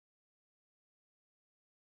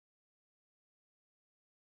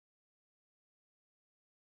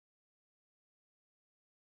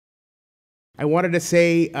I wanted to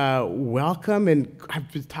say welcome, and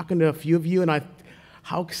I've been talking to a few of you, and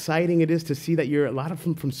how exciting it is to see that you're a lot of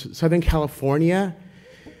them from Southern California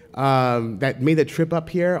that made the trip up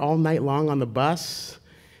here all night long on the bus.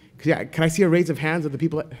 Can I see a raise of hands of the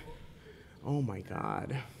people that, oh my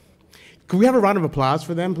God. Can we have a round of applause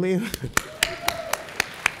for them, please?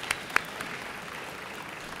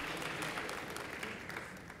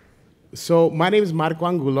 So my name is Marco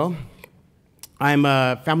Angulo. I'm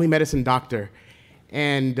a family medicine doctor,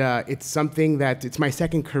 and it's something that, it's my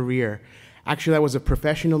second career. Actually, I was a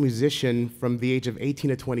professional musician from the age of 18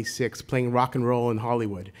 to 26, playing rock and roll in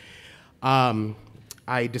Hollywood.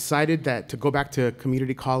 I decided to go back to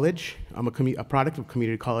community college. I'm a product of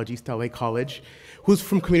community college, East LA College. Who's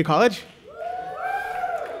from community college?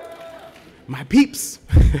 My peeps.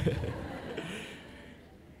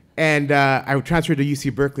 And I transferred to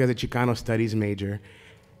UC Berkeley as a Chicano studies major.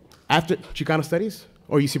 After Chicano studies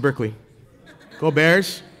or UC Berkeley? Go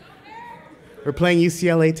Bears. We're playing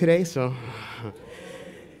UCLA today, so.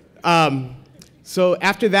 So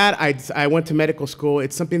after that, I went to medical school.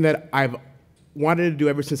 It's something that I've wanted to do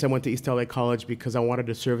ever since I went to East LA College because I wanted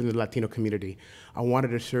to serve in the Latino community. I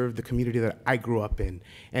wanted to serve the community that I grew up in.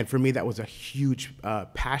 And for me, that was a huge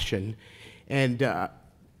passion. And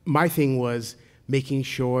my thing was making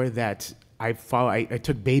sure that I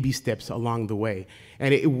took baby steps along the way.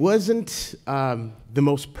 And it wasn't the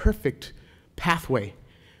most perfect pathway,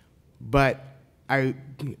 but I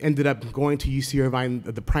ended up going to UC Irvine,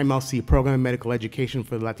 the Prime LC, Program in Medical Education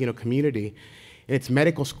for the Latino Community. It's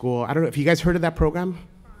medical school. I don't know if you guys heard of that program?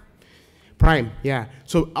 Prime, yeah.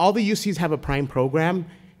 So all the UCs have a Prime program,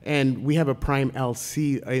 and we have a Prime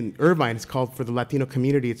LC in Irvine. It's called for the Latino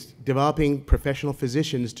community. It's developing professional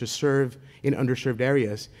physicians to serve in underserved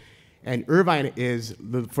areas. And Irvine is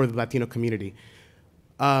for the Latino community.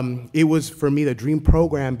 It was, for me, the dream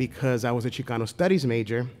program because I was a Chicano studies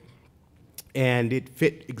major, and it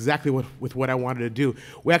fit exactly with what I wanted to do.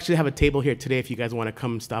 We actually have a table here today if you guys want to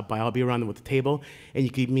come stop by. I'll be around with the table, and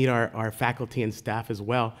you can meet our faculty and staff as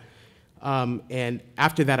well. And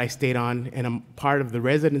after that, I stayed on, and I'm part of the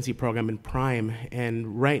residency program in Prime.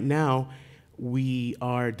 And right now, we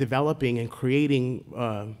are developing and creating,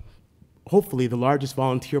 hopefully, the largest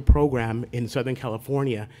volunteer program in Southern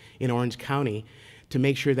California, in Orange County, to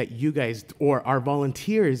make sure that you guys, or our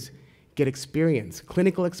volunteers, get experience,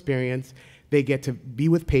 clinical experience. They get to be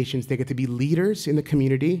with patients, they get to be leaders in the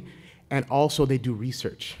community, and also they do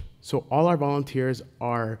research. So all our volunteers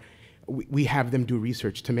we have them do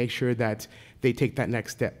research to make sure that they take that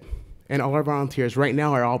next step. And all our volunteers right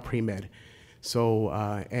now are all pre-med. So,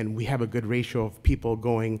 and we have a good ratio of people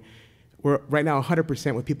going, we're right now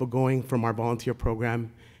 100% with people going from our volunteer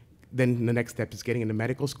program. Then the next step is getting into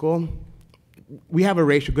medical school. We have a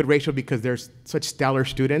good ratio because they're such stellar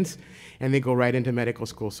students, and they go right into medical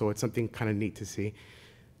school, so it's something kind of neat to see.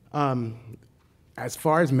 As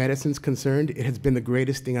far as medicine's concerned, it has been the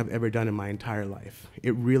greatest thing I've ever done in my entire life.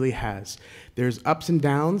 It really has. There's ups and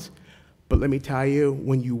downs, but let me tell you,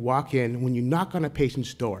 when you walk in, when you knock on a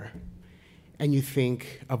patient's door, and you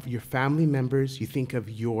think of your family members, you think of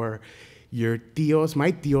your tios,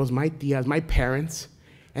 my tias, my parents,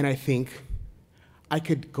 and I think I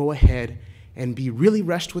could go ahead and be really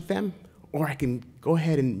rushed with them, or I can go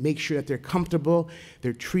ahead and make sure that they're comfortable,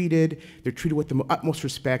 they're treated with the utmost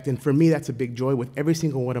respect, and for me, that's a big joy with every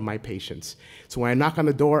single one of my patients. So when I knock on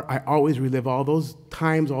the door, I always relive all those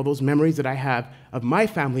times, all those memories that I have of my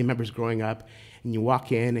family members growing up, and you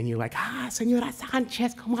walk in and you're like, Señora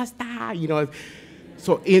Sanchez, ¿cómo está? You know,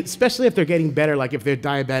 so especially if they're getting better, like if they're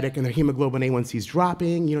diabetic and their hemoglobin A1C is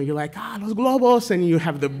dropping, you know, you're like, los globos, and you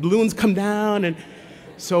have the balloons come down, and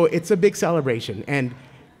so it's a big celebration. And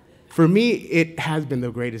for me, it has been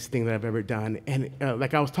the greatest thing that I've ever done. And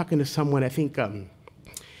like I was talking to someone, I think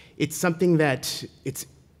it's something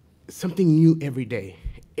new every day.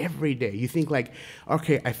 Every day. You think like,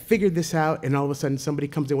 okay, I figured this out, and all of a sudden somebody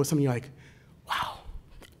comes in with something, you're like, wow,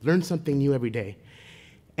 learn something new every day.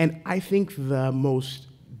 And I think the most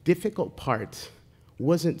difficult part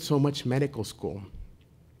wasn't so much medical school.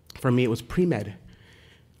 For me, it was pre-med.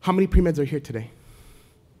 How many pre-meds are here today?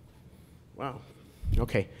 Wow,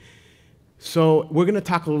 okay. So we're gonna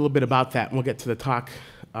talk a little bit about that, and we'll get to the talk.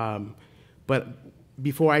 But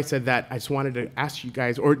before I said that, I just wanted to ask you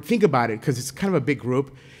guys, or think about it, because it's kind of a big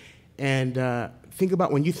group, and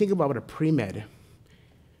when you think about a pre-med,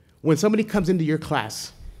 when somebody comes into your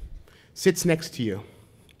class, sits next to you,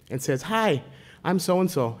 and says, hi, I'm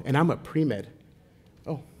so-and-so, and I'm a pre-med.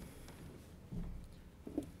 Oh.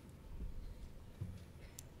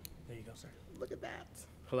 There you go, sir. Look at that.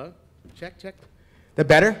 Hello? Check, check. That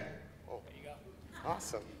better? Oh, there you go.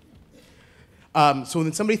 Awesome. So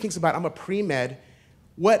when somebody thinks about, I'm a pre-med,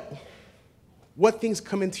 what things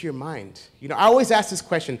come into your mind? You know, I always ask this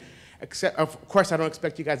question, except, of course, I don't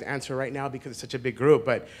expect you guys to answer right now because it's such a big group,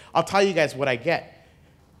 but I'll tell you guys what I get.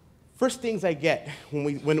 First things I get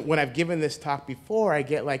when I've given this talk before, I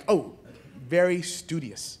get like, oh, very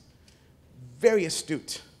studious, very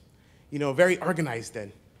astute, you know, very organized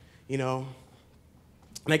then, you know.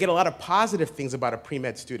 And I get a lot of positive things about a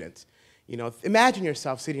pre-med student. You know, imagine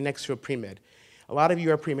yourself sitting next to a pre-med. A lot of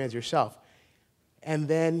you are pre-meds yourself. And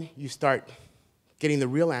then you start getting the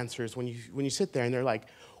real answers when you sit there and they're like,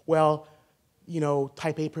 well, you know,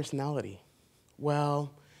 type A personality.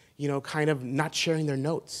 Well, you know, kind of not sharing their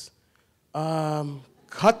notes.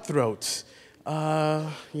 Cutthroat,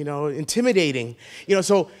 you know, intimidating. You know,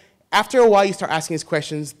 so after a while you start asking these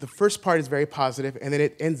questions, the first part is very positive, and then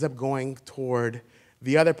it ends up going toward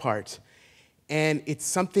the other part. And it's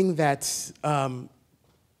something that's,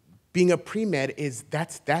 being a pre-med is,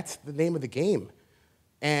 that's the name of the game.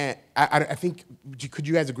 And I think, could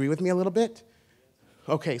you guys agree with me a little bit?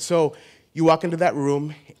 Okay, so you walk into that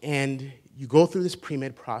room and you go through this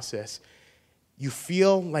pre-med process. You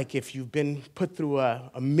feel like if you've been put through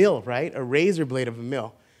a mill, right? A razor blade of a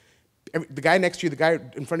mill. The guy next to you, the guy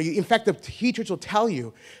in front of you, in fact, the teachers will tell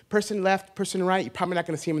you, person left, person right, you're probably not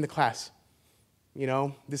going to see him in the class. You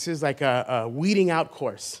know, this is like a weeding out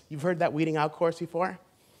course. You've heard that weeding out course before?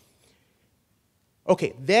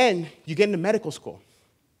 Okay, then you get into medical school.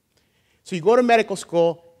 So you go to medical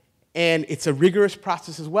school, and it's a rigorous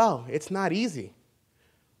process as well. It's not easy.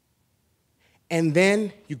 And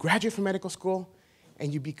then you graduate from medical school,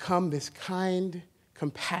 and you become this kind,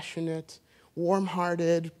 compassionate,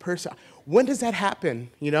 warm-hearted person. When does that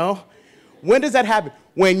happen, you know? When does that happen?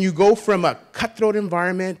 When you go from a cutthroat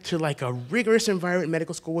environment to like a rigorous environment in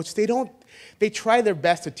medical school, which they try their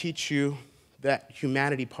best to teach you that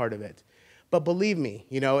humanity part of it. But believe me,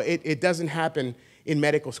 you know, it doesn't happen in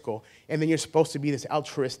medical school. And then you're supposed to be this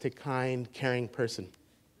altruistic, kind, caring person.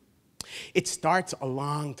 It starts a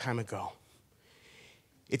long time ago.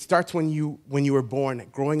 It starts when you were born,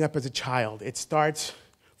 growing up as a child. It starts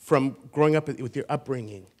from growing up with your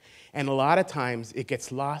upbringing. And a lot of times it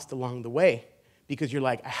gets lost along the way because you're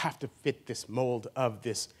like, I have to fit this mold of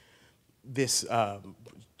this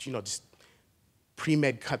you know, just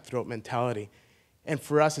pre-med cutthroat mentality. And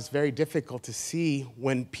for us, it's very difficult to see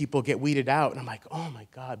when people get weeded out. And I'm like, oh my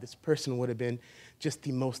God, this person would have been just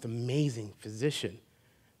the most amazing physician,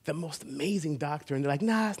 the most amazing doctor. And they're like,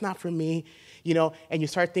 nah, it's not for me. You know, and you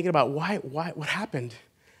start thinking about why, what happened?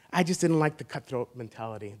 I just didn't like the cutthroat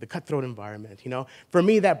mentality, the cutthroat environment, you know? For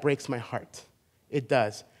me, that breaks my heart. It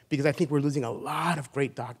does, because I think we're losing a lot of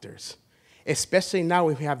great doctors, especially now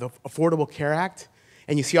when we have the Affordable Care Act,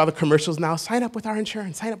 and you see all the commercials now, sign up with our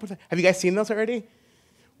insurance, sign up with our... Have you guys seen those already?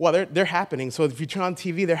 Well, they're happening. So if you turn on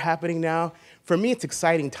TV, they're happening now. For me, it's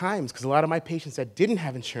exciting times, because a lot of my patients that didn't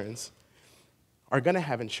have insurance are gonna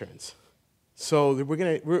have insurance. So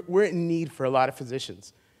we're in need for a lot of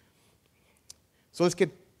physicians. So let's get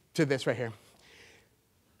to this right here.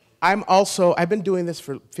 I've been doing this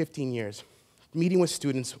for 15 years, meeting with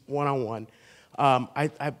students one-on-one.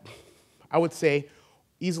 I would say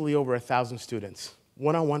easily over 1,000 students.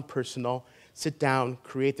 One-on-one personal, sit down,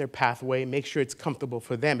 create their pathway, make sure it's comfortable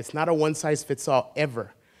for them. It's not a one-size-fits-all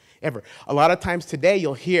ever, ever. A lot of times today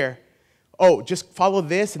you'll hear, oh, just follow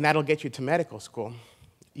this and that'll get you to medical school.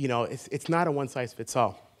 You know, it's not a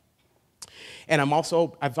one-size-fits-all. And I've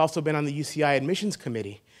also been on the UCI admissions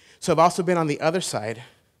committee. So I've also been on the other side,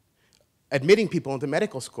 admitting people into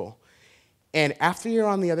medical school. And after you're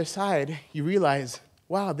on the other side, you realize,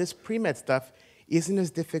 wow, this pre-med stuff isn't as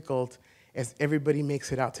difficult as everybody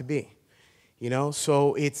makes it out to be. You know,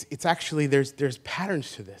 so it's actually, there's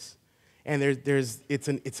patterns to this. And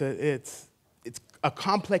it's a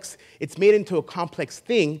complex, it's made into a complex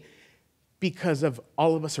thing because of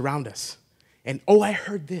all of us around us. And, oh, I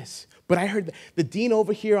heard this, but I heard the dean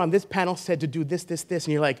over here on this panel said to do this, this, this,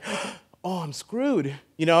 and you're like, oh, I'm screwed,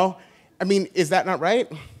 you know? I mean, is that not right?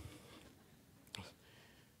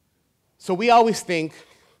 So we always think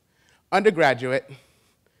undergraduate,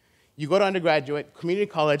 you go to undergraduate, community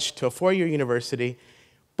college to a 4-year university,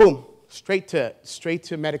 boom, straight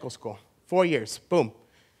to medical school, 4 years, boom.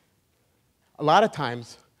 A lot of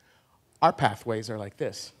times, our pathways are like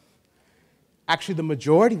this. Actually, the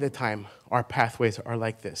majority of the time, our pathways are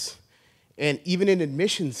like this. And even in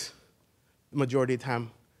admissions, the majority of the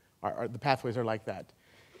time, the pathways are like that.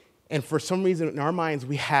 And for some reason, in our minds,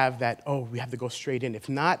 we have that, oh, we have to go straight in. If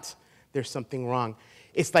not, there's something wrong.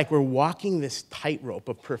 It's like we're walking this tightrope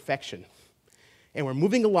of perfection. And we're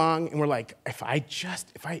moving along, and we're like, if I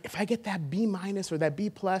get that B- or that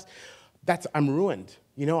B+, I'm ruined.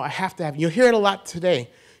 You know, I have to have, you'll hear it a lot today.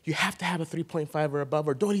 You have to have a 3.5 or above,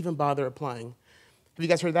 or don't even bother applying. Have you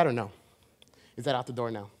guys heard that or no? Is that out the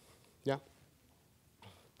door now? Yeah?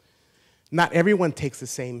 Not everyone takes the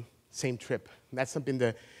same trip. That's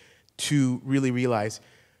something to really realize.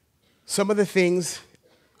 Some of the things,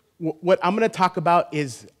 what I'm going to talk about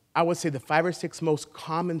is, I would say, the 5 or 6 most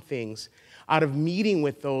common things out of meeting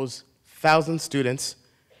with those 1,000 students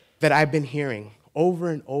that I've been hearing over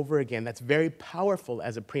and over again. That's very powerful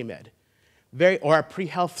as a pre-med, or a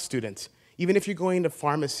pre-health student. Even if you're going into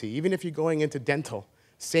pharmacy, even if you're going into dental,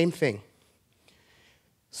 same thing.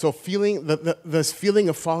 So this feeling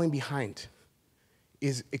of falling behind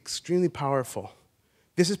is extremely powerful.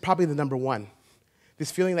 This is probably the number one.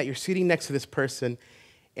 This feeling that you're sitting next to this person,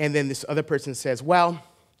 and then this other person says, well,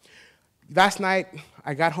 last night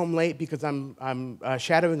I got home late because I'm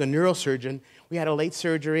shadowing a neurosurgeon. We had a late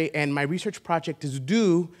surgery, and my research project is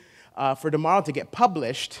due for tomorrow to get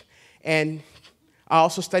published. And I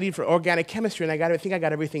also studied for organic chemistry, and I think I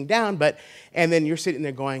got everything down. And then you're sitting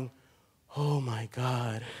there going, oh my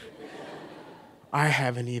God, I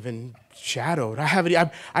haven't even shadowed.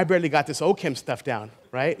 I barely got this OChem stuff down,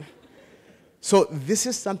 right? So this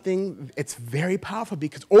is something, it's very powerful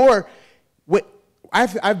because,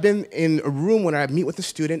 I've been in a room when I meet with a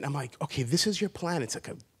student, I'm like, okay, this is your plan. It's like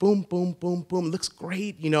a boom, boom, boom, boom, looks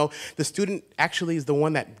great. You know, the student actually is the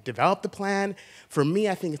one that developed the plan. For me,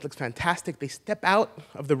 I think it looks fantastic. They step out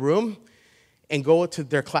of the room and go to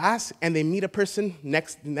their class, and they meet a person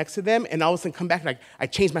next to them, and all of a sudden come back and I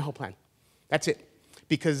changed my whole plan. That's it.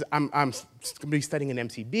 Because I'm going to be studying an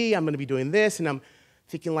MCB, I'm going to be doing this, and I'm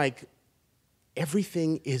thinking like,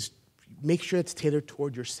 everything is, make sure it's tailored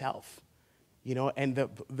toward yourself. You know, and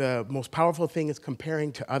the most powerful thing is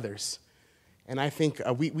comparing to others. And I think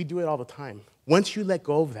we do it all the time. Once you let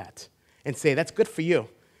go of that and say, that's good for you,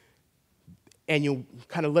 and you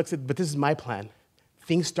kind of look at, but this is my plan,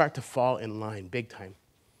 things start to fall in line big time.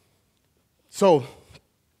 So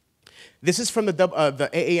this is from the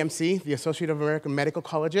AAMC, the Association of American Medical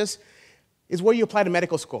Colleges, is where you apply to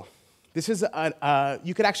medical school. This is,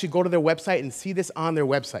 you could actually go to their website and see this on their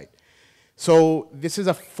website. So this is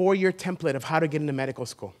a 4-year template of how to get into medical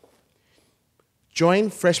school. Join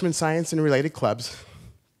freshman science and related clubs,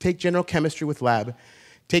 take general chemistry with lab,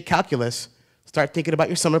 take calculus, start thinking about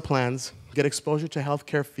your summer plans, get exposure to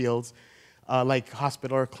healthcare fields like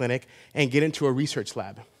hospital or clinic, and get into a research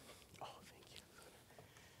lab. Oh, thank you.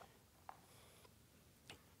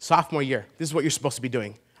 Sophomore year, this is what you're supposed to be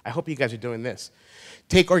doing. I hope you guys are doing this.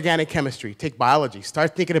 Take organic chemistry, take biology,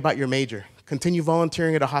 start thinking about your major, continue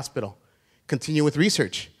volunteering at a hospital. Continue with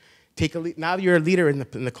research. Now you're a leader in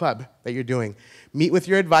the club that you're doing. Meet with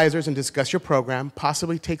your advisors and discuss your program,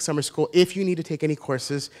 possibly take summer school if you need to take any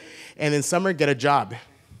courses, and in summer, get a job.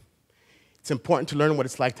 It's important to learn what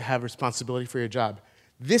it's like to have responsibility for your job.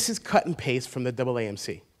 This is cut and paste from the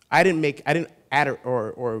AAMC. I didn't add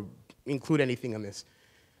or include anything on this.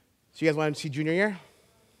 So you guys want to see junior year?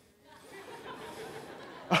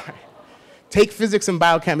 All right. Take physics and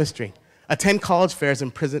biochemistry. Attend college fairs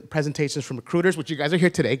and presentations from recruiters, which you guys are here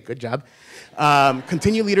today, good job.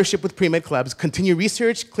 Continue leadership with pre-med clubs. Continue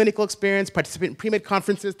research, clinical experience, participate in pre-med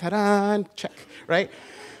conferences, ta-da, check, right?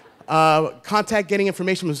 Contact getting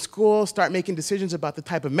information from school, start making decisions about the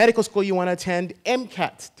type of medical school you want to attend.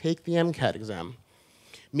 MCAT, take the MCAT exam.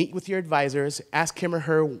 Meet with your advisors, ask him or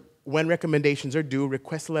her when recommendations are due,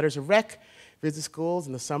 request letters of rec, visit schools.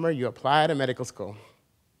 In the summer, you apply to medical school.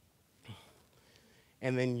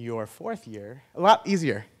 And then your 4th year, a lot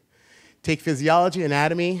easier. Take physiology,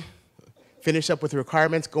 anatomy, finish up with the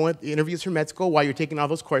requirements, go into interviews for med school while you're taking all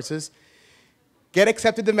those courses. Get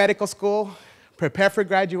accepted to medical school, prepare for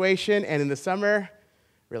graduation, and in the summer,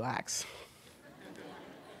 relax.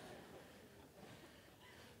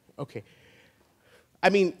 Okay. I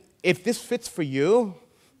mean, if this fits for you,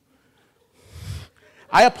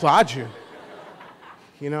 I applaud you,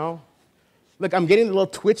 you know? Look, I'm getting a little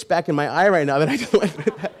twitch back in my eye right now that I just went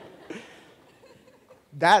through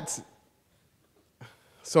that.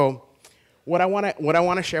 So what I want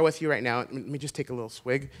to share with you right now, let me just take a little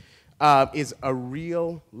swig, is a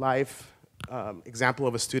real life example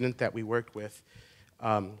of a student that we worked with.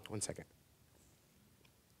 1 second.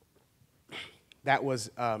 That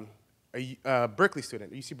was a Berkeley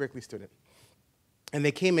student, a UC Berkeley student. And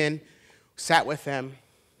they came in, sat with them,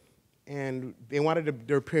 and they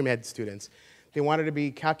were pre-med students. They wanted to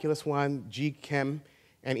be Calculus 1, G-Chem,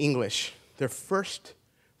 and English. Their first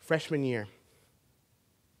freshman year.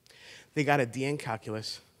 They got a D in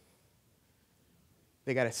Calculus.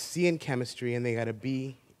 They got a C in Chemistry, and they got a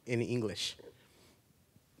B in English.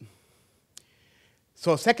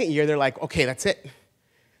 So second year, they're like, okay, that's it.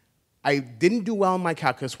 I didn't do well in my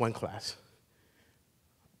Calculus 1 class.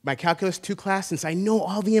 My Calculus 2 class, since I know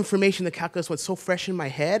all the information, the Calculus was so fresh in my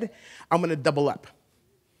head, I'm going to double up.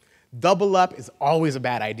 Double up is always a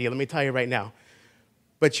bad idea, let me tell you right now.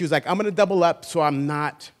 But she was like, I'm going to double up so I'm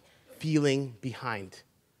not feeling behind.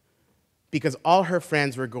 Because all her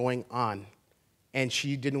friends were going on, and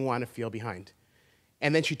she didn't want to feel behind.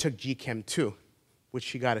 And then she took GChem 2, which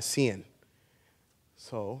she got a C in.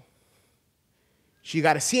 So she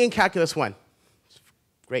got a C in Calculus 1.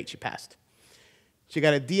 Great, she passed. She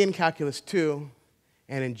got a D in Calculus 2,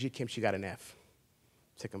 and in GChem she got an F.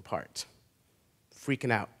 Second part.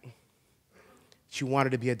 Freaking out. She wanted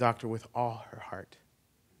to be a doctor with all her heart.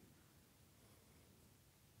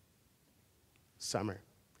 Summer.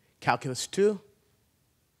 Calculus 2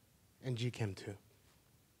 and GChem 2.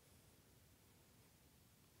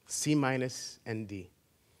 C minus and D.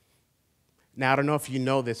 Now, I don't know if you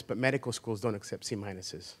know this, but medical schools don't accept C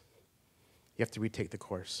minuses. You have to retake the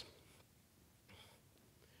course.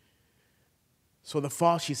 So the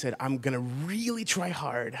fall, she said, I'm going to really try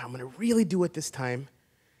hard. I'm going to really do it this time.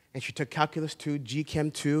 And she took Calculus 2,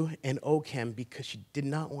 GChem 2, and OChem because she did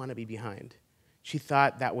not want to be behind. She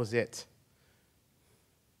thought that was it.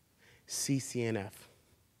 C, C, and F.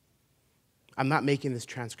 I'm not making this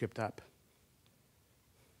transcript up.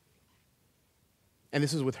 And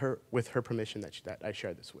this is with her permission that I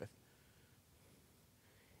shared this with.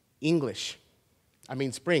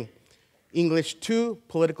 Spring. English 2,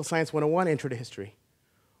 Political Science 101, Intro to History.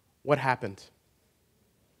 What happened?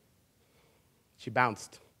 She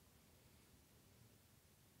bounced.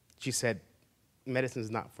 She said, medicine is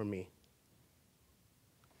not for me.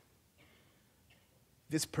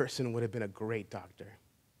 This person would have been a great doctor.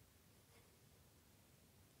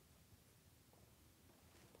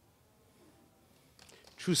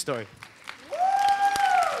 True story.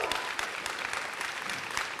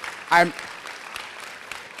 I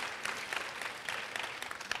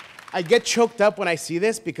get choked up when I see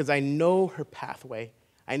this because I know her pathway.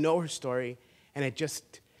 I know her story. And it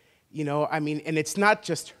just, and it's not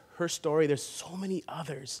just her story. There's so many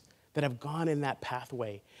others that have gone in that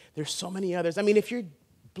pathway. There's so many others. If you're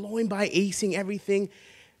blowing by, acing everything,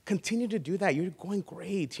 continue to do that. You're going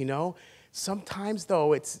great, Sometimes,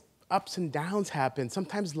 though, it's ups and downs happen.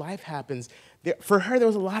 Sometimes life happens. For her, there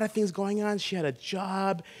was a lot of things going on. She had a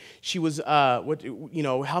job. She was,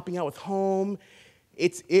 helping out with home.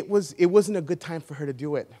 It wasn't a good time for her to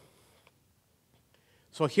do it.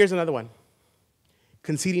 So here's another one.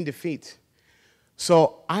 Conceding defeat.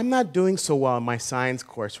 So I'm not doing so well in my science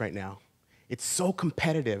course right now. It's so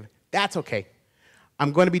competitive. That's okay.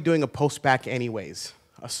 I'm going to be doing a post-bac anyways.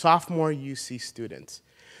 A sophomore UC student.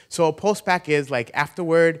 So a post-bac is like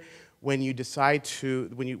afterward, when you decide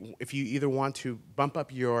if you either want to bump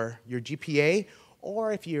up your GPA,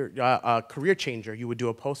 or if you're a career changer, you would do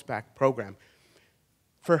a post-bac program.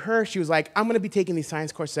 For her, she was like, I'm going to be taking these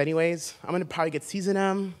science courses anyways. I'm going to probably get C's in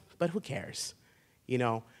them, but who cares?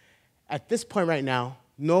 At this point right now,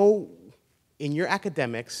 know in your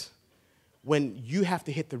academics when you have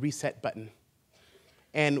to hit the reset button.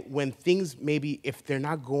 And when things maybe, if they're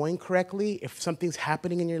not going correctly, if something's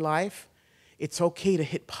happening in your life, it's okay to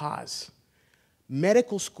hit pause.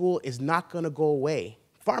 Medical school is not going to go away.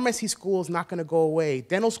 Pharmacy school is not going to go away.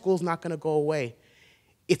 Dental school is not going to go away.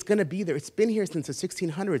 It's going to be there. It's been here since the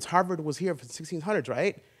 1600s. Harvard was here for the 1600s,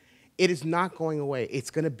 right? It is not going away.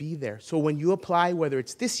 It's going to be there. So when you apply, whether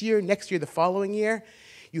it's this year, next year, the following year,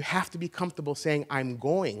 you have to be comfortable saying, I'm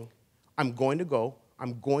going to go,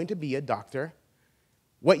 I'm going to be a doctor.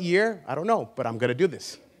 What year? I don't know, but I'm going to do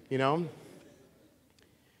this,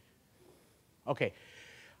 Okay.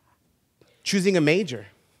 Choosing a major.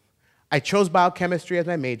 I chose biochemistry as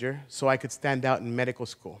my major so I could stand out in medical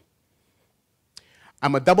school.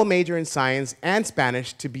 I'm a double major in science and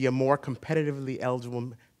Spanish to be a more competitively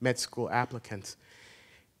eligible med school applicant.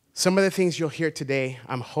 Some of the things you'll hear today,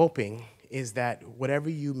 I'm hoping, is that whatever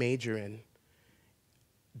you major in,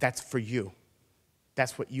 that's for you.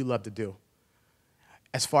 That's what you love to do.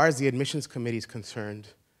 As far as the admissions committee is concerned,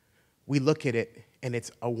 we look at it and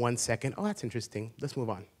it's a 1 second, oh, that's interesting, let's move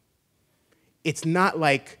on. It's not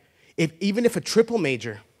like, even if a triple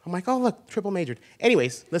major, I'm like, oh, look, triple majored.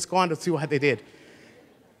 Anyways, let's go on to see what they did.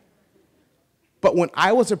 But when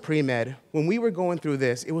I was a pre-med, when we were going through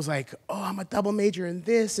this, it was like, oh, I'm a double major in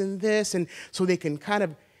this, and so they can kind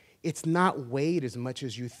of, it's not weighed as much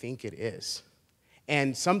as you think it is.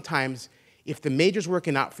 And sometimes, if the major's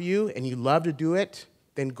working out for you and you love to do it,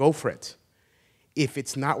 then go for it. If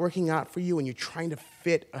it's not working out for you and you're trying to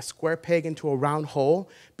fit a square peg into a round hole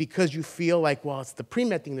because you feel like, well, it's the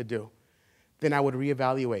pre-med thing to do, then I would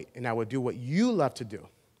reevaluate and I would do what you love to do.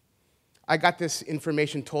 I got this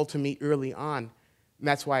information told to me early on, and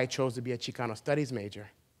that's why I chose to be a Chicano Studies major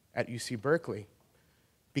at UC Berkeley,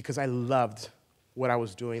 because I loved what I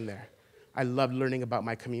was doing there. I loved learning about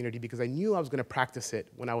my community because I knew I was going to practice it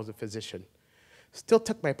when I was a physician. Still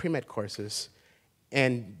took my pre-med courses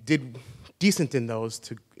and did decent in those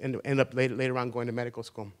to end up later on going to medical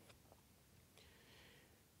school.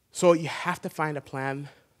 So you have to find a plan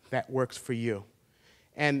that works for you.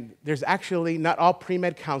 And there's actually, not all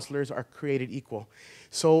pre-med counselors are created equal.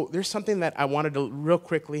 So there's something that I wanted to real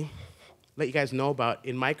quickly let you guys know about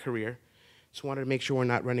in my career. Just wanted to make sure we're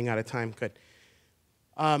not running out of time. Good.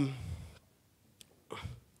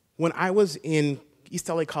 When I was in East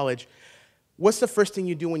LA College, what's the first thing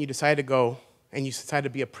you do when you decide to go and you decide to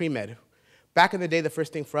be a pre-med? Back in the day, the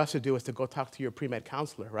first thing for us to do was to go talk to your pre-med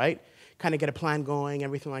counselor, right? Kind of get a plan going,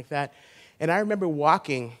 everything like that. And I remember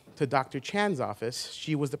walking to Dr. Chan's office.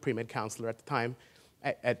 She was the pre-med counselor at the time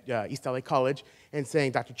at East LA College, and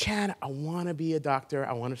saying, Dr. Chan, I want to be a doctor.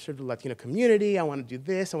 I want to serve the Latino community. I want to do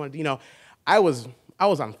this. I want to, you know, I was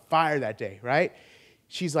on fire that day, right?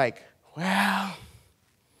 She's like, well,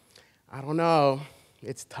 I don't know.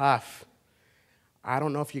 It's tough. I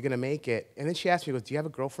don't know if you're going to make it. And then she asked me, goes, do you have a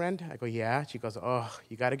girlfriend? I go, yeah. She goes, oh,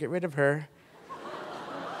 you got to get rid of her.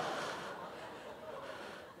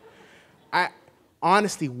 I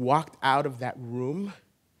honestly walked out of that room.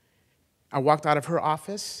 I walked out of her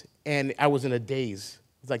office, and I was in a daze.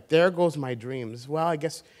 It's like, there goes my dreams. Well, I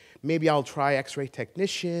guess maybe I'll try x-ray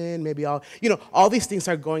technician. Maybe I'll, you know, all these things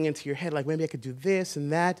start going into your head, like maybe I could do this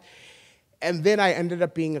and that. And then I ended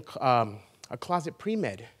up being a closet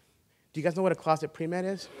pre-med. Do you guys know what a closet pre-med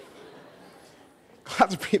is?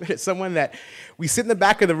 Closet pre-med is someone that we sit in the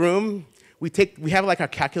back of the room, we have like a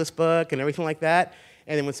calculus book and everything like that,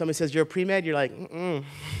 and then when somebody says you're a pre-med, you're like,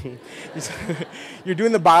 You're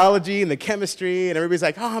doing the biology and the chemistry, and everybody's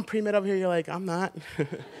like, oh, I'm pre-med over here. You're like, I'm not.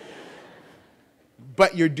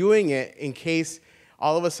 But you're doing it in case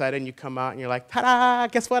all of a sudden you come out and you're like, ta-da,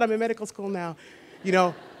 guess what? I'm in medical school now. You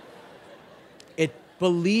know,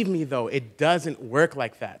 believe me though, it doesn't work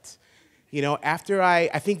like that. You know, after I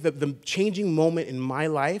think the changing moment in my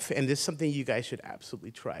life, and this is something you guys should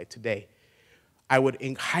absolutely try today, I would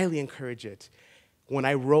highly encourage it. When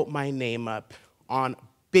I wrote my name up on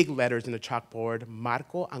big letters in the chalkboard,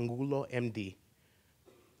 Marco Angulo, MD,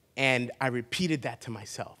 and I repeated that to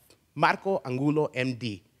myself. Marco Angulo,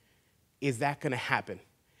 MD. Is that going to happen?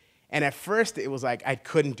 And at first, it was like I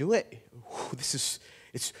couldn't do it. Whew,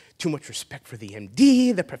 it's too much respect for the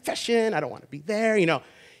MD, the profession. I don't want to be there. You know,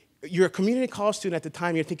 you're a community college student at the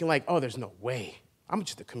time. You're thinking like, oh, there's no way. I'm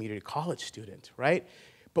just a community college student, right?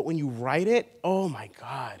 But when you write it, oh my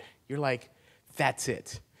God, you're like, that's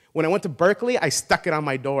it. When I went to Berkeley, I stuck it on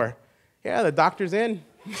my door. Yeah, the doctor's in.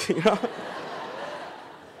 You know.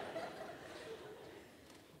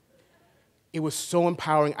 It was so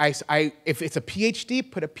empowering. If it's a PhD,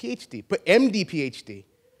 put a PhD. Put MD PhD.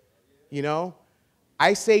 You know?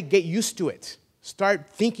 I say get used to it. Start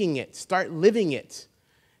thinking it. Start living it.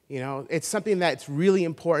 You know? It's something that's really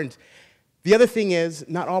important. The other thing is,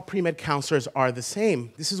 not all pre-med counselors are the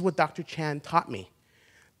same. This is what Dr. Chan taught me.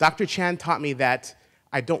 Dr. Chan taught me that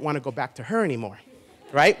I don't want to go back to her anymore,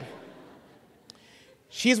 right?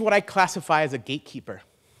 She's what I classify as a gatekeeper.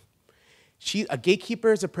 A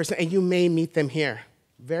gatekeeper is a person, and you may meet them here.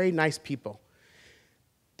 Very nice people.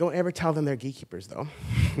 Don't ever tell them they're gatekeepers, though.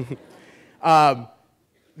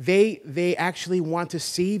 They actually want to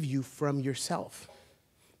save you from yourself.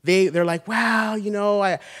 They're like, well, you know,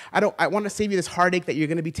 I want to save you this heartache that you're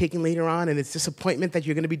going to be taking later on, and this disappointment that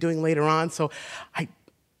you're going to be doing later on, so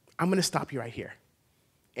I'm going to stop you right here.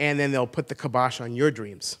 And then they'll put the kibosh on your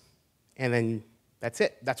dreams. And then that's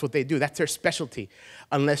it. That's what they do. That's their specialty.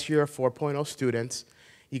 Unless you're a 4.0 student,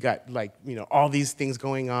 you got like, you know, all these things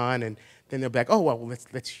going on, and then they'll be like, oh, well,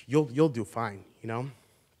 you'll do fine, you know?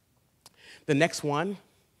 The next one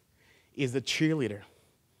is the cheerleader.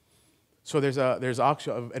 So there's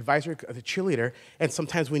also an advisor, the cheerleader, and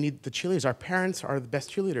sometimes we need the cheerleaders. Our parents are the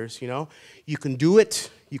best cheerleaders, you know? You can do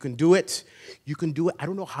it. You can do it. You can do it. I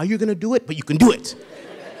don't know how you're going to do it, but you can do it,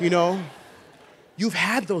 you know? You've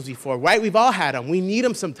had those before, right? We've all had them. We need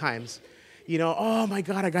them sometimes. You know, oh my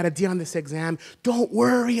God, I got a D on this exam. Don't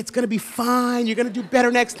worry, it's going to be fine. You're going to do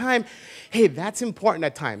better next time. Hey, that's important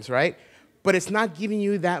at times, right? But it's not giving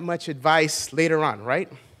you that much advice later on, right?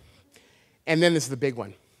 And then this is the big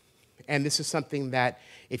one. And this is something that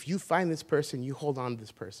if you find this person, you hold on to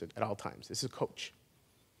this person at all times. This is a coach.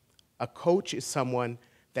 A coach is someone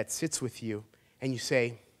that sits with you and you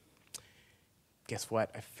say, guess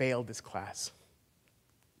what? I failed this class.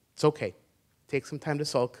 It's okay. take some time to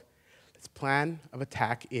sulk. Let's plan of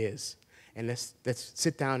attack is, and let's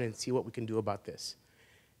sit down and see what we can do about this.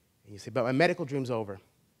 And you say, but my medical dream's over.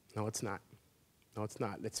 No, it's not. No, it's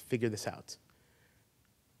not. Let's figure this out.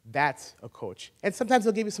 That's a coach. And sometimes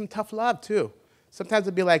they'll give you some tough love, too. Sometimes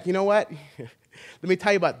they'll be like, you know what? Let me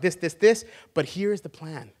tell you about this, this, this, but here's the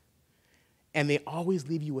plan. And they always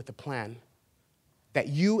leave you with a plan that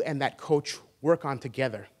you and that coach work on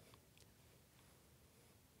together.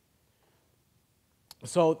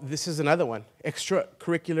 So this is another one,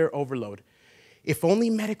 extracurricular overload. If only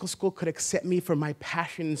medical school could accept me for my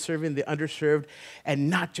passion in serving the underserved and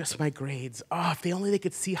not just my grades. Oh, if they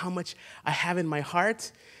could see how much I have in my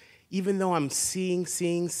heart, even though I'm seeing,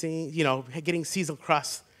 you know, getting C's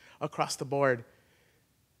across the board.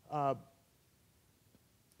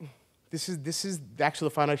 This is actually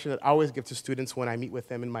the foundation that I always give to students when I meet with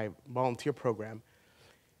them in my volunteer program.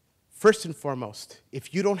 First and foremost,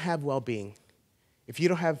 if you don't have well-being, if you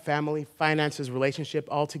don't have family, finances, relationship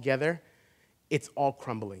all together, it's all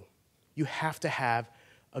crumbling. You have to have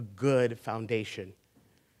a good foundation.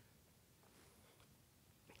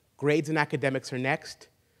 Grades and academics are next.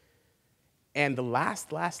 And the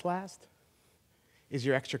last is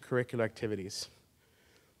your extracurricular activities.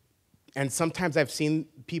 And sometimes I've seen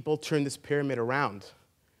people turn this pyramid around.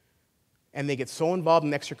 And they get so involved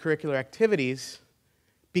in extracurricular activities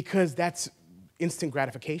because that's instant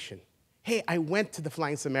gratification. Hey, I went to the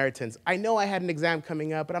Flying Samaritans. I know I had an exam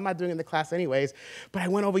coming up, but I'm not doing it in the class anyways. But I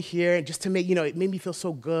went over here and just to make, you know, it made me feel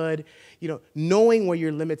so good. You know, knowing where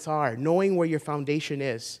your limits are, knowing where your foundation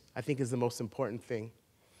is, I think is the most important thing.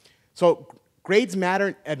 So grades matter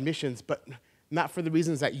in admissions, but not for the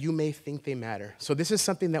reasons that you may think they matter. So this is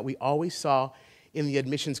something that we always saw in the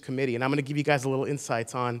admissions committee, and I'm going to give you guys a little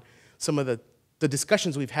insights on some of the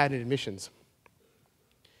discussions we've had in admissions.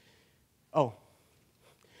 Oh.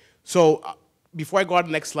 So before I go on to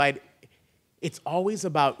the next slide, it's always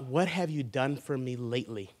about what have you done for me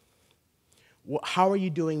lately? How are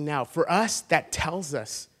you doing now? For us, that tells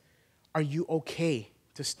us, are you okay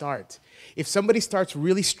to start? If somebody starts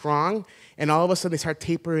really strong and all of a sudden they start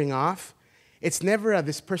tapering off, it's never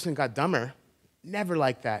this person got dumber. Never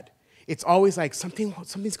like that. It's always like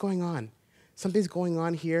something's going on. Something's going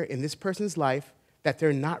on here in this person's life that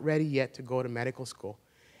they're not ready yet to go to medical school.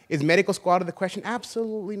 Is medical school out of the question?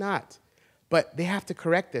 Absolutely not. But they have to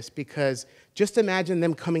correct this because just imagine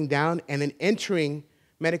them coming down and then entering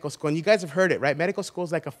medical school. And you guys have heard it, right? Medical school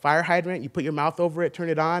is like a fire hydrant. You put your mouth over it, turn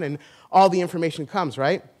it on, and all the information comes,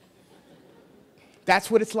 right?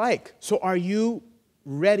 That's what it's like. So are you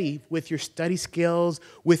ready with your study skills,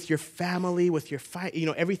 with your family, with your you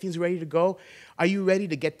know, everything's ready to go? Are you ready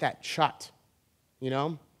to get that shot? You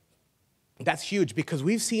know? That's huge because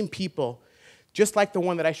we've seen people just like the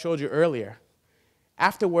one that I showed you earlier.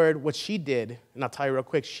 Afterward, what she did, and I'll tell you real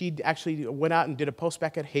quick, she actually went out and did a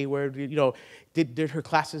post-bac at Hayward, you know, did her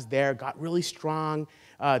classes there, got really strong,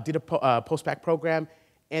 did a post-bac program,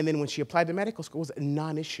 and then when she applied to medical school, it was a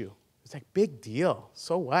non-issue. It's like, big deal,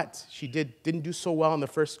 so what? She didn't do so well in the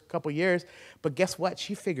first couple years, but guess what?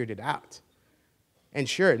 She figured it out. And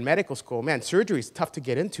sure, in medical school, man, surgery is tough to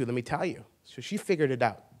get into, let me tell you. So she figured it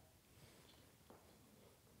out.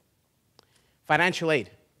 Financial aid.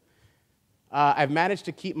 I've managed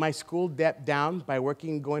to keep my school debt down by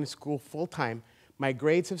working and going to school full-time. My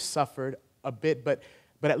grades have suffered a bit, but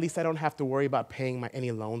at least I don't have to worry about paying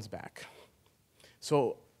any loans back.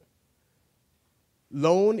 So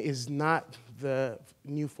loan is not the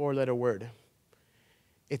new four-letter word.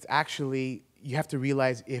 It's actually, you have to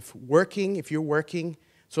realize if you're working,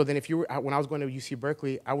 so then when I was going to UC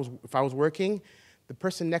Berkeley, if I was working, the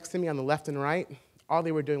person next to me on the left and right, all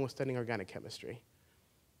they were doing was studying organic chemistry,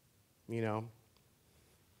 you know.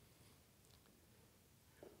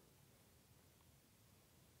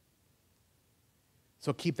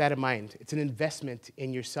 So keep that in mind. It's an investment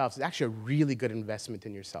in yourself. It's actually a really good investment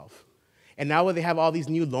in yourself. And now when they have all these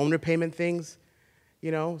new loan repayment things,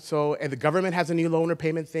 you know, so and the government has a new loan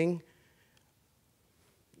repayment thing.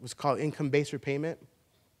 It was called income-based repayment.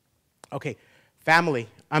 Okay, family.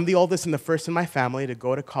 I'm the oldest and the first in my family to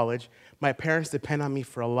go to college. My parents depend on me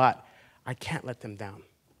for a lot. I can't let them down.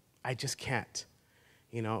 I just can't.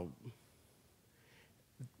 You know,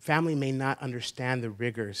 family may not understand the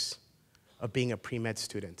rigors of being a pre-med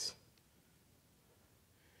student.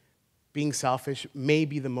 Being selfish may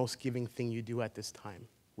be the most giving thing you do at this time,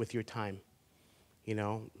 with your time. You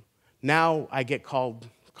know, now I get called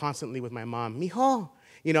constantly with my mom, mijo,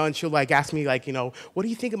 you know, and she'll like ask me like, you know, what do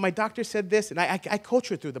you think? My doctor said this, and I coach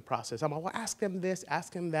her through the process. I'm like, well, ask them this,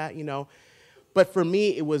 ask them that, you know. But for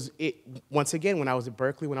me, once again, when I was at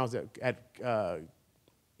Berkeley, when I was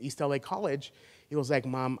East LA College, he was like,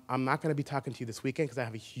 Mom, I'm not going to be talking to you this weekend because I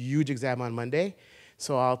have a huge exam on Monday,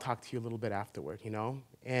 so I'll talk to you a little bit afterward, you know?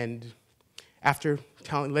 And after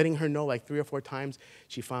letting her know like 3 or 4 times,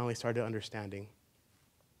 she finally started understanding.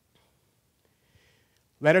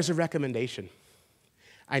 Letters of recommendation.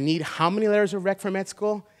 I need how many letters of rec for med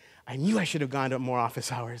school? I knew I should have gone to more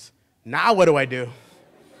office hours. Now what do?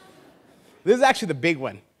 This is actually the big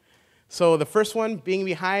one. So the first one, being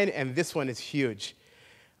behind, and this one is huge.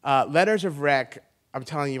 Letters of rec, I'm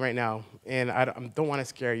telling you right now, and I don't want to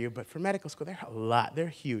scare you, but for medical school, they're a lot. They're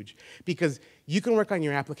huge. Because you can work on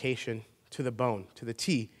your application to the bone, to the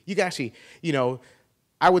T. You can actually, you know,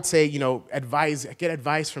 I would say, you know, get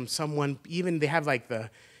advice from someone. Even they have like the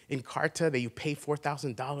Encarta that you pay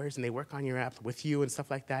 $4,000 and they work on your app with you and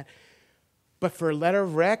stuff like that. But for a letter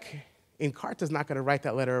of rec, Encarta's not going to write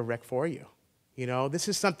that letter of rec for you. You know, this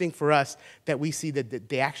is something for us that we see that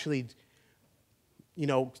they actually, you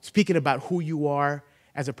know, speaking about who you are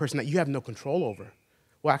as a person that you have no control over.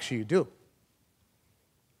 Well, actually, you do.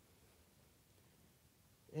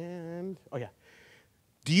 And, oh yeah.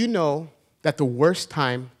 Do you know that the worst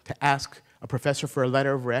time to ask a professor for a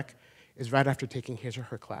letter of rec is right after taking his or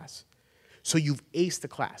her class? So you've aced the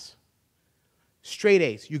class. Straight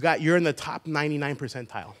A's. You're in the top 99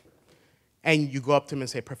 percentile. And you go up to him and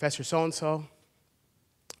say, Professor so-and-so,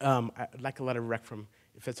 I'd like a letter of rec from,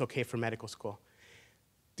 if it's okay for medical school.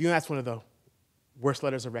 Do you know that's one of the worst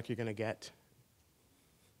letters of rec you're going to get?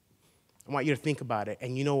 I want you to think about it.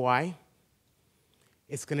 And you know why?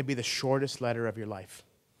 It's going to be the shortest letter of your life.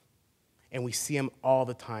 And we see them all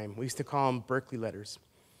the time. We used to call them Berkeley letters.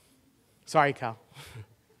 Sorry, Cal.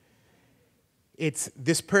 It's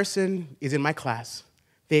this person is in my class.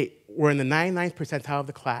 They were in the 99th percentile of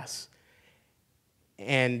the class,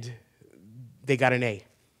 and they got an A.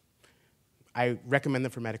 I recommend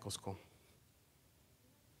them for medical school.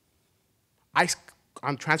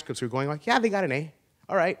 On transcripts, we're going like, yeah, they got an A.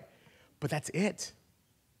 All right. But that's it.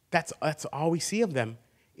 That's all we see of them.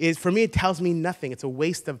 For me, it tells me nothing. It's a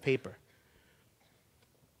waste of paper.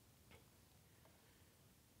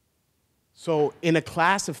 So in a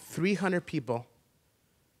class of 300 people,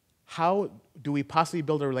 how do we possibly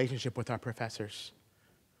build a relationship with our professors?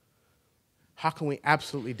 How can we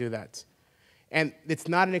absolutely do that? And it's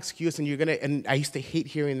not an excuse, and I used to hate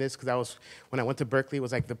hearing this because when I went to Berkeley, it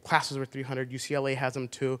was like the classes were 300, UCLA has them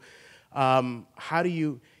too. How do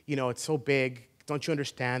you know, it's so big, don't you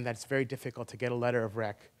understand that it's very difficult to get a letter of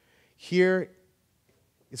rec? Here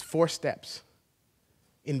is 4 steps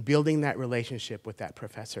in building that relationship with that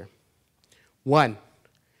professor. 1,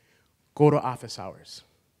 go to office hours.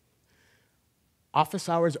 Office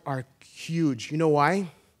hours are huge. You know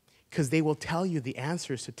why? Because they will tell you the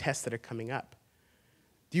answers to tests that are coming up.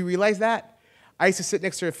 Do you realize that? I used to sit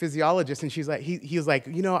next to a physiologist, and she's like, he was like,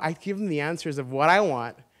 you know, I give them the answers of what I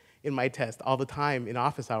want in my test all the time in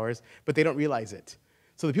office hours, but they don't realize it.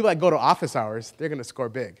 So the people that go to office hours, they're going to score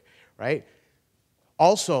big, right?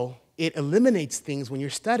 Also, it eliminates things when you're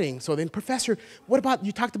studying. So then, professor, what about,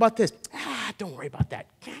 you talked about this. Don't worry about that.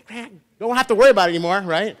 Don't have to worry about it anymore,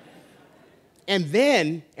 right? And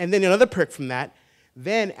then another perk from that,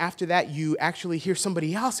 then after that, you actually hear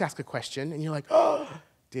somebody else ask a question, and you're like, oh,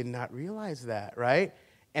 did not realize that, right?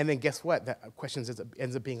 And then guess what? That question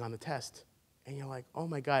ends up being on the test. And you're like, oh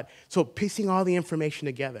my God. So piecing all the information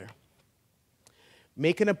together.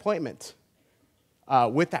 Make an appointment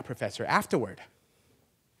with that professor afterward.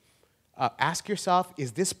 Ask yourself,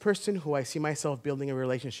 is this person who I see myself building a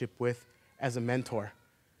relationship with as a mentor?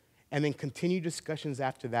 And then continue discussions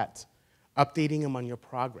after that, updating them on your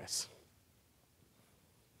progress.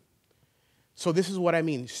 So this is what I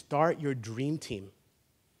mean. Start your dream team.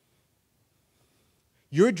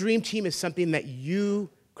 Your dream team is something that you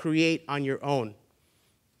create on your own.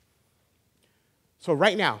 So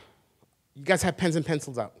right now, you guys have pens and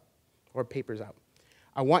pencils out, or papers out.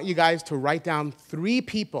 I want you guys to write down 3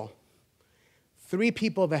 people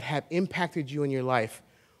that have impacted you in your life.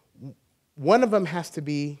 One of them has to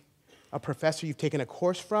be a professor you've taken a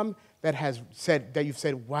course from that you've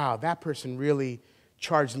said, wow, that person really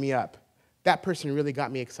charged me up. That person really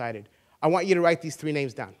got me excited. I want you to write these 3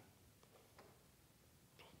 names down.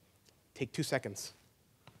 Take 2 seconds.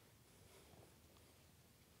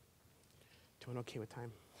 Doing okay with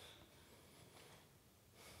time?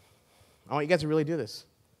 I want you guys to really do this.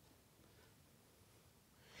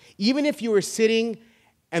 Even if you were sitting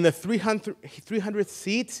in the 300th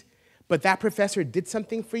seat, but that professor did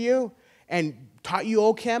something for you and taught you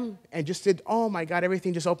OChem and just said, oh my God,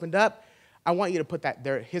 everything just opened up, I want you to put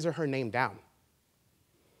his or her name down.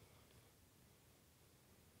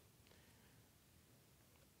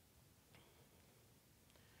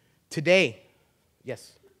 Today,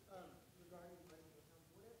 yes.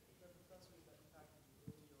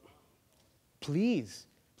 Please,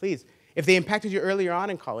 please. If they impacted you earlier on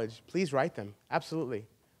in college, please write them. Absolutely.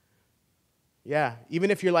 Yeah,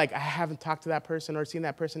 even if you're like, I haven't talked to that person or seen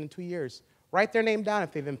that person in 2 years, write their name down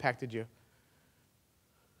if they've impacted you.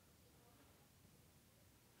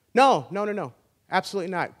 No, no, no, no.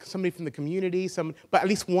 Absolutely not. Somebody from the community, but at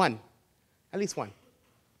least one. At least one.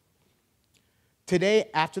 Today,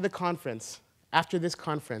 after this conference,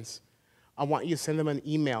 I want you to send them an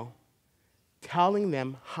email telling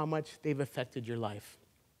them how much they've affected your life.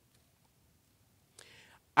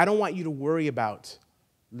 I don't want you to worry about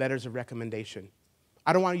letters of recommendation.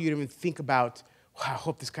 I don't want you to even think about, wow, I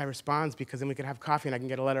hope this guy responds because then we can have coffee and I can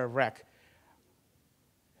get a letter of rec.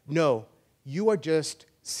 No, you are just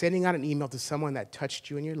sending out an email to someone that touched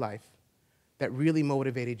you in your life, that really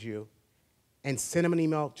motivated you, and send them an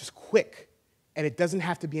email just quick, and it doesn't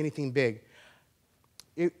have to be anything big.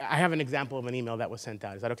 I have an example of an email that was sent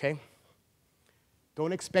out. Is that okay?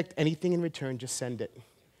 Don't expect anything in return, just send it.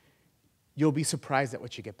 You'll be surprised at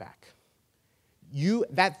what you get back.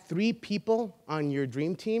 That 3 people on your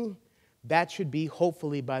dream team, that should be,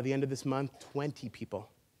 hopefully, by the end of this month, 20 people.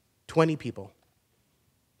 20 people.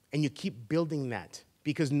 And you keep building that,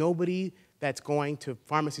 because nobody that's going to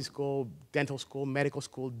pharmacy school, dental school, medical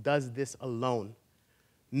school does this alone.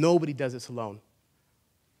 Nobody does this alone.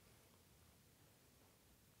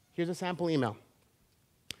 Here's a sample email.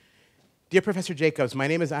 Dear Professor Jacobs, my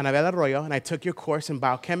name is Anabel Arroyo, and I took your course in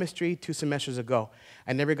biochemistry 2 semesters ago.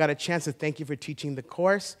 I never got a chance to thank you for teaching the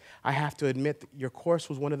course. I have to admit that your course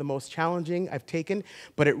was one of the most challenging I've taken,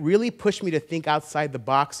 but it really pushed me to think outside the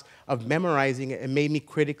box of memorizing it and made me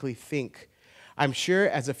critically think. I'm sure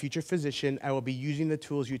as a future physician, I will be using the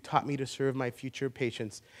tools you taught me to serve my future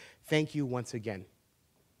patients. Thank you once again.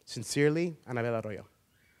 Sincerely, Anabel Arroyo.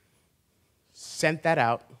 Sent that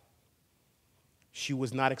out. She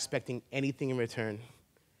was not expecting anything in return.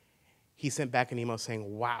 He sent back an email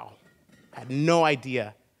saying, wow, I had no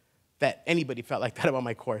idea that anybody felt like that about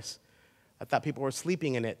my course. I thought people were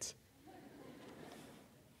sleeping in it.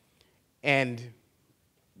 And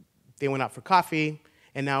they went out for coffee,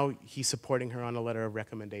 and now he's supporting her on a letter of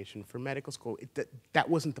recommendation for medical school. That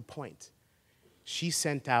wasn't the point. She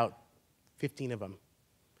sent out 15 of them,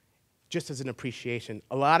 just as an appreciation.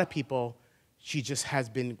 A lot of people, she just has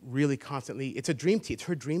been really constantly, it's a dream team, it's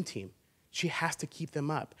her dream team. She has to keep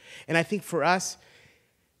them up. And I think for us,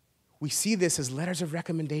 we see this as letters of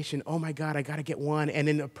recommendation. Oh my God, I gotta get one. And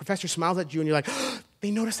then a professor smiles at you and you're like, oh,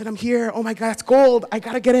 they noticed that I'm here. Oh my God, that's gold. I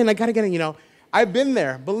gotta get in, you know. I've been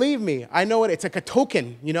there, believe me. I know it's like a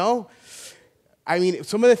token, you know. I mean,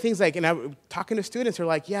 some of the things like, and I'm talking to students are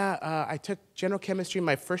like, yeah, I took general chemistry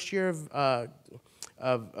my first year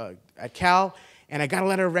at Cal, and I got a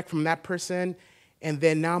letter of rec from that person, and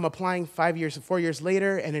then now I'm applying 4 years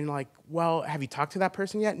later, and then like, well, have you talked to that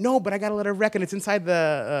person yet? No, but I got a letter of rec, and it's inside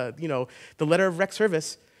the, the letter of rec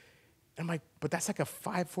service. And I'm like, but that's like a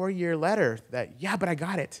 4-year letter that, yeah, but I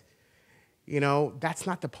got it. You know, that's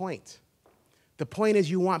not the point. The point is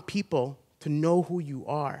you want people to know who you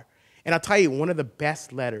are. And I'll tell you, one of the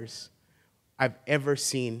best letters I've ever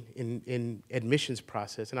seen in admissions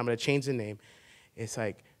process, and I'm going to change the name, it's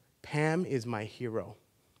like, Pam is my hero.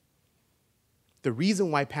 The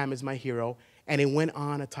reason why Pam is my hero, and it went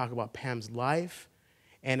on to talk about Pam's life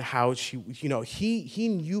and how she, you know, he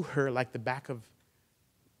knew her like the back of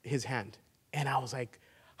his hand. And I was like,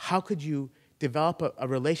 how could you develop a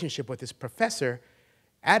relationship with this professor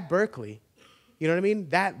at Berkeley? You know what I mean?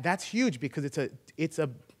 That's huge because it's a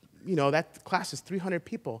you know, that class is 300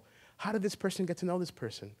 people. How did this person get to know this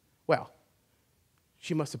person? Well,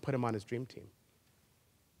 she must have put him on his dream team.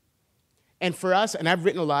 And for us, and I've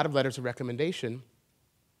written a lot of letters of recommendation,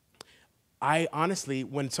 I honestly,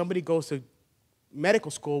 when somebody goes to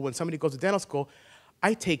medical school, when somebody goes to dental school,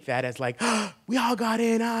 I take that as like, oh, we all got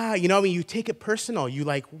in, you know what I mean? You take it personal. You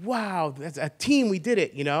like, wow, that's a team, we did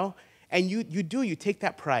it, you know? And you take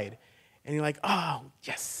that pride. And you're like, oh,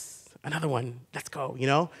 yes, another one, let's go, you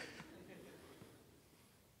know?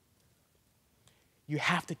 You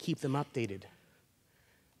have to keep them updated.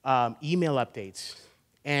 Email updates.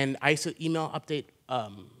 And I used to email update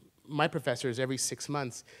my professors every 6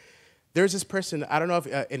 months. There's this person, I don't know if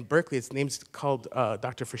in Berkeley, his name's called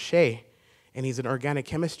Dr. Frichet, and he's an organic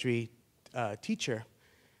chemistry teacher.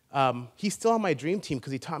 He's still on my dream team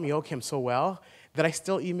because he taught me OChem so well that I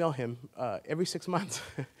still email him every 6 months.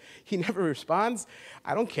 He never responds.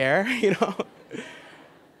 I don't care, you know.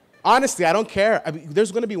 Honestly, I don't care. I mean,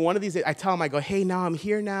 there's going to be one of these days, I tell him, I go, hey, now I'm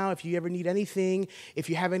here now. If you ever need anything, if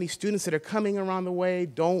you have any students that are coming around the way,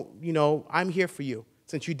 don't, you know, I'm here for you.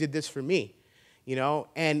 since you did this for me, you know?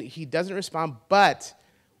 And he doesn't respond, but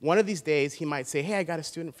one of these days he might say, hey, I got a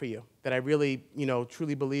student for you that I really, you know,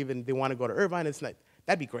 truly believe in. They want to go to Irvine. It's not,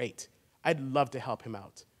 that'd be great. I'd love to help him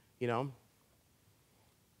out, you know?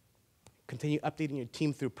 Continue updating your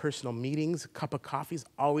team through personal meetings. A cup of coffee is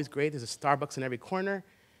always great. There's a Starbucks in every corner.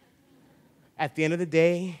 At the end of the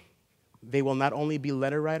day, they will not only be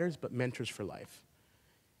letter writers, but mentors for life.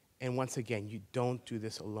 And once again, you don't do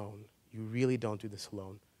this alone. You really don't do this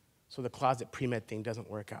alone. So the closet pre-med thing doesn't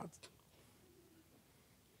work out.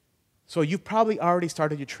 So you've probably already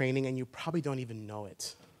started your training, and you probably don't even know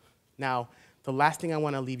it. Now, the last thing I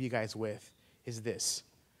want to leave you guys with is this.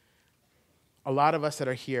 A lot of us that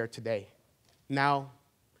are here today, now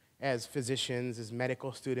as physicians, as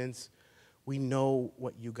medical students, we know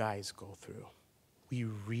what you guys go through. We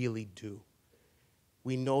really do.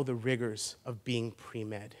 We know the rigors of being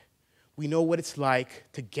pre-med. We know what it's like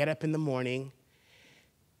to get up in the morning,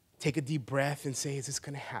 take a deep breath, and say, is this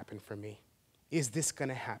going to happen for me? Is this going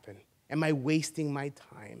to happen? Am I wasting my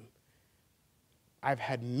time? I've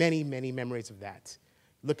had many, many memories of that.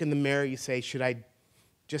 Look in the mirror, you say, should I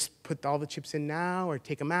just put all the chips in now or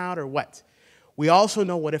take them out or what? We also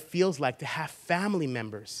know what it feels like to have family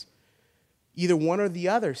members, either one or the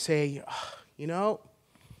other, say, oh, you know,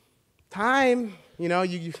 time, you know,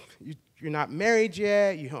 you're not married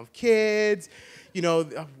yet, you don't have kids, you know,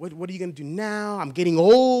 what are you going to do now? I'm getting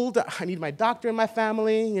old, I need my doctor in my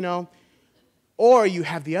family, you know. Or you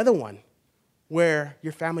have the other one where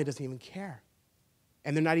your family doesn't even care.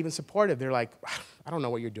 And they're not even supportive. They're like, I don't know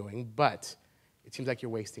what you're doing, but it seems like you're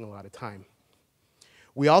wasting a lot of time.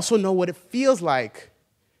 We also know what it feels like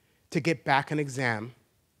to get back an exam,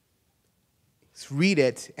 read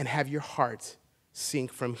it, and have your heart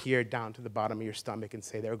sink from here down to the bottom of your stomach and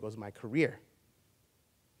say, there goes my career.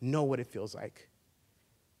 Know what it feels like.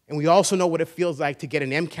 And we also know what it feels like to get an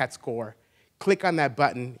MCAT score, click on that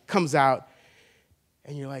button, it comes out,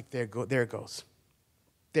 and you're like, there it goes.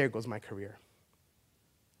 There goes my career.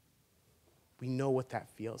 We know what that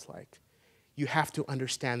feels like. You have to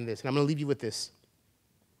understand this, and I'm going to leave you with this.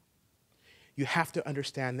 You have to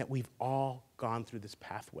understand that we've all gone through this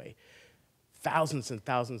pathway. Thousands and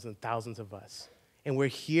thousands and thousands of us. And we're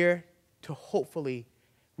here to hopefully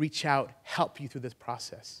reach out, help you through this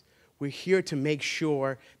process. We're here to make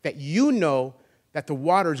sure that you know that the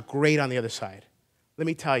water's great on the other side. Let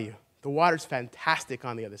me tell you, the water's fantastic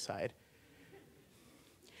on the other side.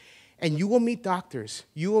 And you will meet doctors.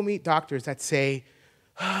 You will meet doctors that say,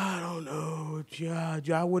 oh, I don't know,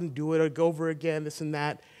 I wouldn't do it. I'd go over again, this and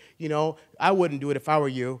that. You know, I wouldn't do it if I were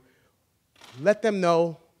you. Let them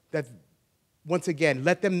know that, once again,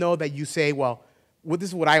 let them know that you say, well, this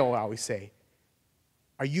is what I always say.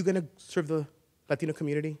 Are you going to serve the Latino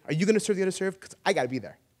community? Are you going to serve the underserved? Because I got to be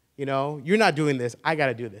there. You know, you're not doing this. I got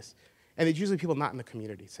to do this. And it's usually people not in the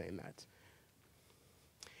community saying that.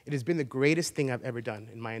 It has been the greatest thing I've ever done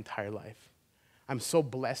in my entire life. I'm so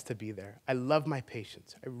blessed to be there. I love my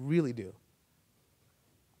patients. I really do.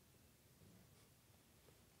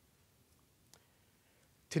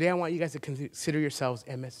 Today, I want you guys to consider yourselves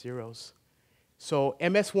MS0s. So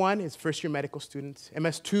MS1 is first-year medical students.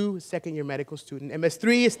 MS2 is second-year medical student.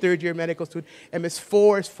 MS3 is third-year medical student.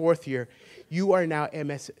 MS4 is fourth year. You are now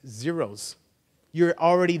MS0s. You're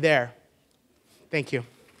already there. Thank you.